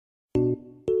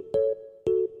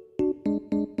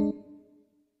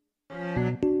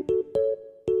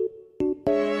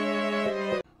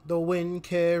wind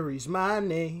carries my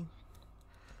name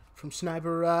from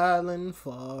Sniper Island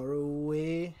far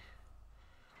away.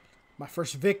 My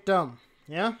first victim.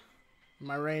 Yeah?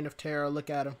 My reign of terror.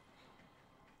 Look at him.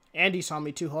 Andy saw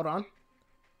me too. Hold on.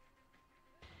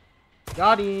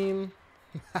 Got him.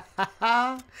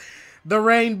 The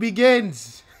rain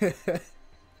begins.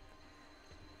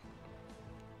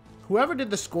 Whoever did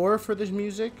the score for this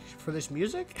music, for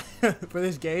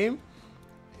this game,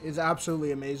 is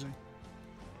absolutely amazing.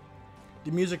 The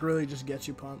music really just gets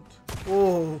you pumped.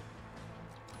 Oh.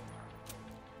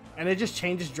 And it just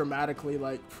changes dramatically.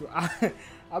 Like,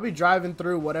 I'll be driving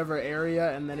through whatever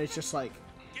area, and then it's just like,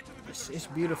 it's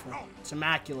beautiful. It's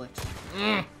immaculate.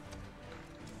 Mm.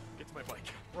 Get to my bike.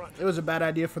 Run. It was a bad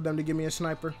idea for them to give me a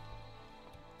sniper.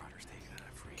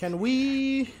 Can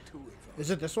we...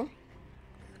 Is it this one?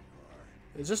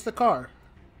 Is this the car?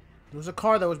 There was a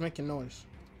car that was making noise.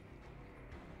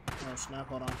 Oh, snap.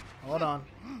 Hold on. Hold on.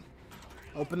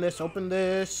 Open this. Open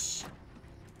this.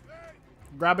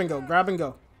 Grab and go. Grab and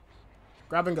go.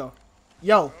 Grab and go.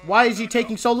 Yo, why is he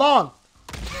taking so long?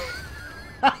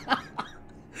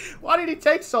 Why did he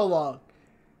take so long?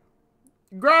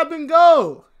 Grab and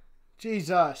go.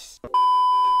 Jesus. I'm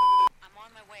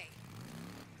on my way.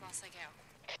 Boss, like out.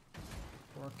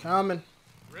 We're coming.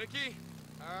 Ricky?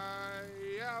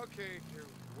 Yeah, okay. You're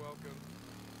welcome.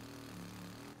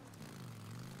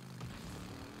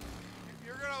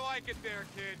 You're gonna like it there,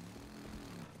 kid.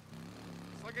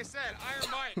 Like I said,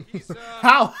 Iron Mike, he's,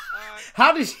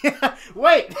 How did she...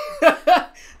 Wait.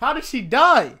 How did she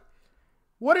die?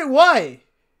 Why?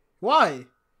 Why?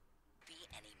 Be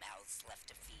any mouths left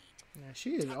to feed. Yeah,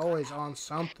 she is always on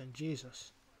something.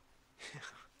 Jesus.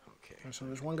 Okay. So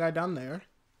there's one guy down there.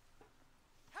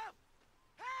 Help!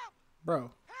 Help! Bro.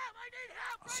 Help! I need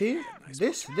help! See?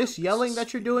 This yelling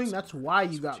that you're doing, that's why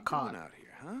you got caught. Out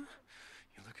here, huh?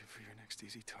 You looking for your next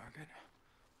easy target?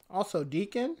 Also,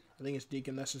 Deacon, I think it's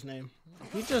Deacon, that's his name.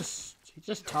 He just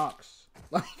talks.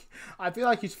 Like, I feel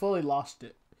like he's fully lost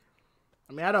it.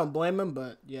 I mean, I don't blame him,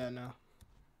 but yeah, no.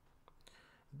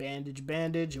 Bandage,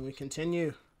 bandage, and we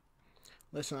continue.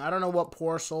 Listen, I don't know what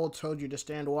poor soul told you to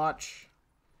stand watch.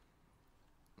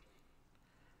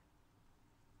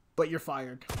 But you're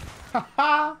fired.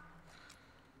 Haha.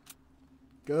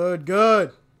 Good,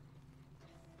 good.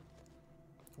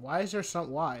 Why is there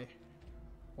why?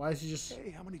 Why is he just...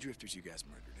 Hey, how many drifters you guys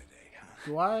murdered today, huh?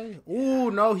 Do I? Ooh,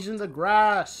 no, he's in the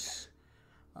grass.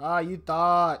 Ah, you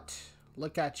thought.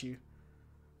 Look at you.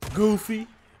 Goofy.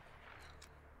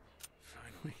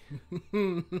 Finally.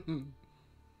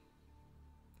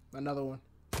 Another one.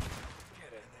 Get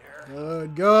in there.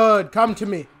 Good, good. Come to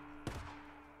me.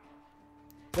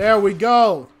 There we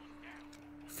go.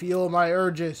 Feel my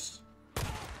urges.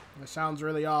 That sounds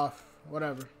really off.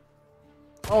 Whatever.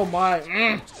 Oh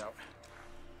my.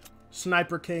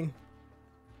 Sniper King.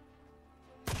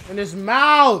 In his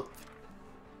mouth.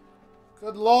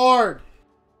 Good Lord.